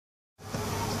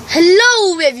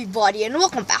everybody and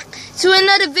welcome back to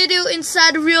another video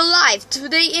inside real life.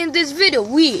 Today in this video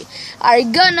we are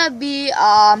gonna be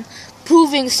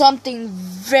proving something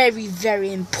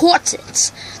very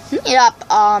important. Yep,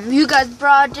 you guys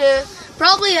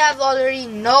probably have already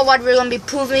know what we're gonna be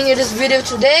proving in this video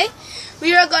today.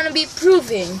 We are gonna be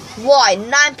proving why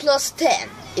 9 plus 10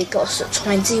 equals to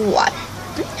 21.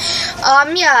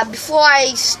 Yeah, before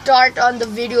I start on the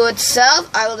video itself,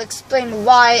 I will explain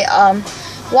why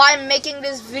I'm making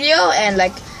this video and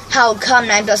like how come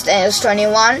 9 plus 10 is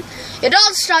 21. It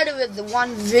all started with the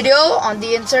one video on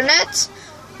the internet,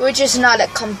 which is not a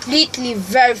completely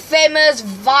very famous,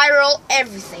 viral,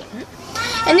 everything.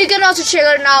 And you can also check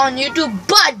it out on YouTube,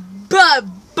 but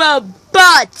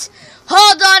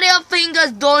hold on your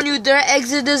fingers, don't you dare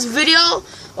exit this video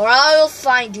or I will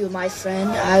find you, my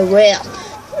friend. I will.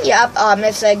 Yep,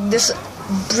 it's like this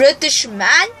British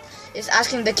man is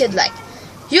asking the kid like,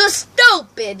 "You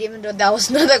stupid," even though that was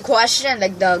not a question.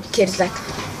 Like the kid's like,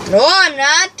 "No, I'm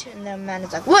not." And the man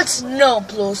is like, "What's 9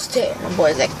 plus 10?" And the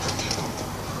boy's like,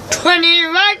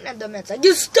 21. And the man's like,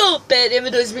 "You stupid,"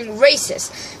 even though he's being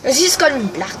racist. Because he's calling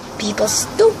black people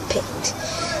stupid.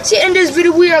 See, in this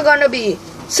video we are gonna be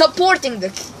supporting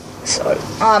the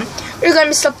we're gonna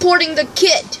be supporting the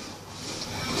kid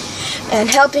and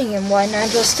helping him. Why 9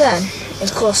 plus 10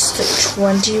 equals to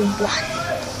 21.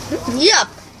 Yup.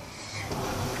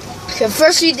 Okay,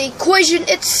 firstly the equation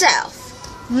itself.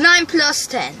 9 plus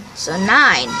 10. So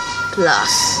 9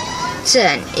 plus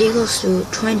 10 equals to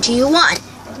 21.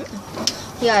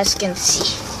 You guys can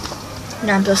see.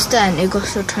 9 plus 10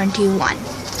 equals to 21.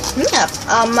 Yep.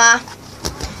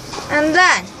 And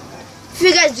then if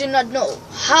you guys do not know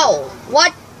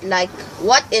what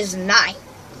is 9?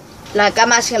 Like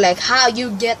I'm asking like how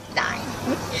you get 9.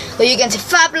 So you can say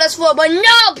 5 plus 4, but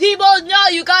no people, no,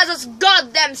 you guys are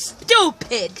goddamn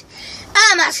stupid.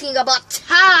 I'm asking about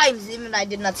times, even I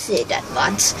did not say that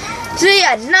once. So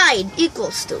yeah, 9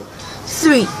 equals to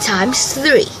 3 times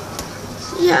 3.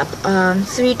 Yep,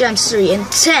 3 times 3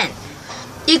 and 10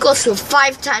 equals to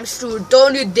 5 times 2.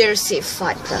 Don't you dare say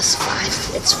 5 plus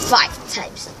 5. It's 5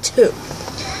 times 2.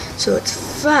 So it's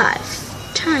 5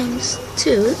 times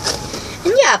 2.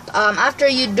 And yep, after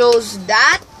you know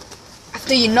that,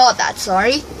 3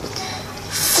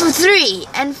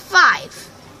 and 5,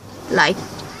 like,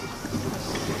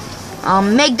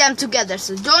 make them together.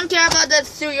 So don't care about that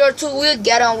 3 or 2. We'll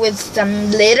get on with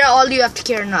them later. All you have to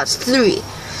care now is 3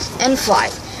 and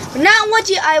 5. But now what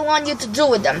I want you to do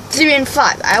with them, 3 and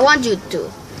 5, I want you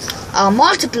to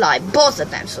multiply both of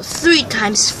them. So 3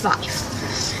 times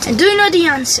 5. And do you know the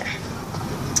answer?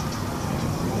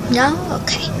 No?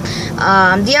 Okay.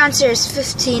 The answer is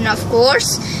 15, of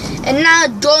course. And now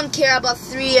don't care about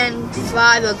 3 and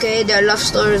 5, okay? Their love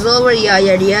story is over,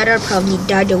 yada, probably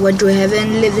died and went to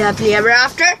heaven, lived happily ever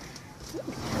after.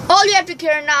 All you have to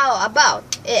care now about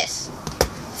is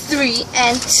 3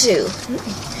 and 2.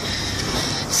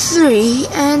 3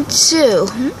 and 2.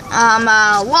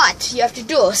 What you have to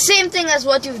do, same thing as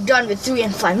what you've done with 3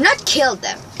 and 5. Not kill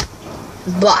them,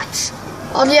 but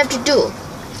all you have to do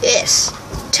is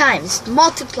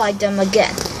multiply them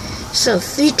again. So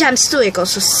 3 times 2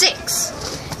 equals to 6.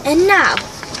 And now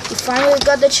you finally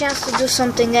got the chance to do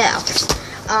something else.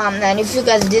 And if you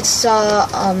guys did saw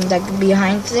like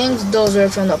behind things, those were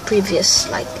from the previous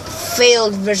like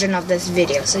failed version of this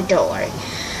video, so don't worry.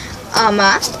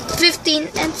 15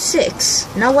 and 6.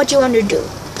 Now what you want to do?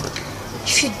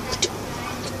 If you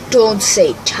don't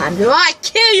say time, I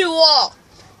kill you all.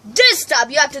 This time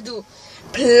you have to do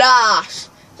plus.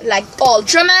 Like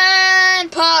Ultraman,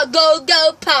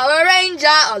 Go Power Ranger.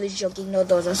 All is joking, no,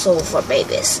 those are so for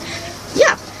babies.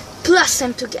 Yeah, plus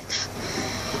them together.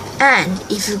 And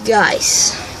if you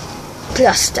guys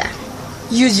plus them,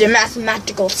 use your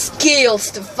mathematical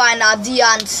skills to find out the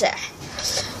answer.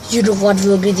 You know what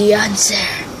will be the answer.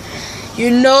 You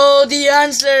know the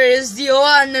answer is the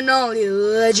one and only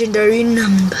legendary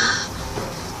number.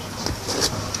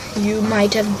 You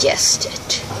might have guessed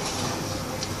it.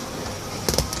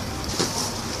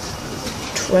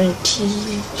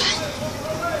 21.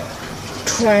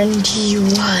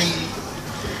 21.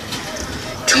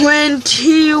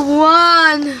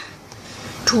 21.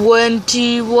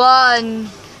 21.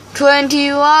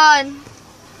 21.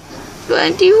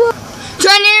 21.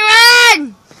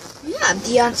 21! Yeah,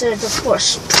 the answer is of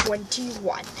course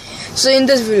 21. So in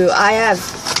this video I have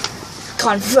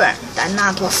confirmed that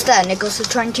 9 plus 10 equals to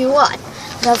 21.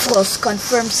 And of course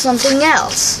confirmed something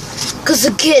else. Because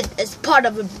the kid is part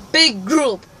of a big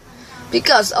group.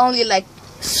 Because only like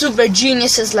super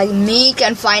geniuses like me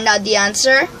can find out the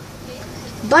answer.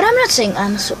 But I'm not saying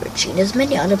I'm a super genius.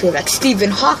 Many other people like Stephen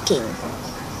Hawking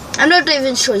I'm not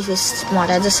even sure if he's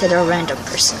smart. I just said a random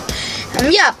person.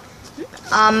 Yeah.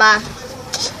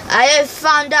 I have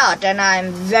found out, and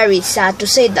I'm very sad to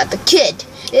say that the kid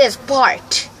is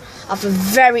part of a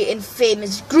very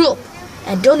infamous group.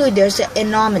 And don't know there's an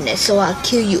anonymous, so I'll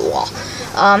kill you all.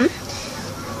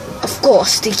 Of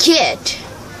course, the kid.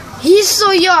 He's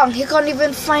so young, he can't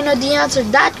even find out the answer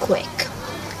that quick.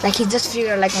 Like he just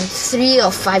figured like in 3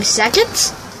 or 5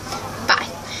 seconds. Bye.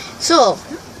 So,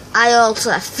 I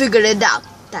also have figured it out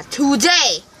that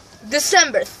today,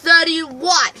 December 31,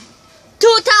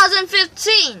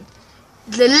 2015,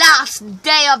 the last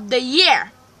day of the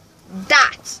year,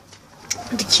 that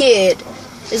the kid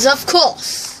is of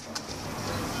course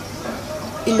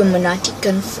Illuminati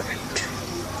confirmed.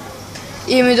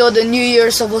 Even though the New Year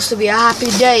is supposed to be a happy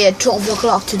day at 12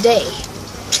 o'clock today.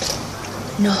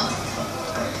 No.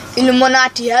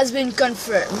 Illuminati has been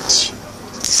confirmed.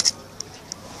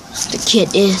 The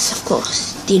kid is, of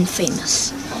course, the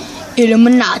infamous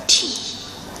Illuminati.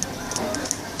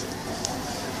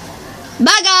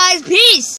 Bye guys, peace!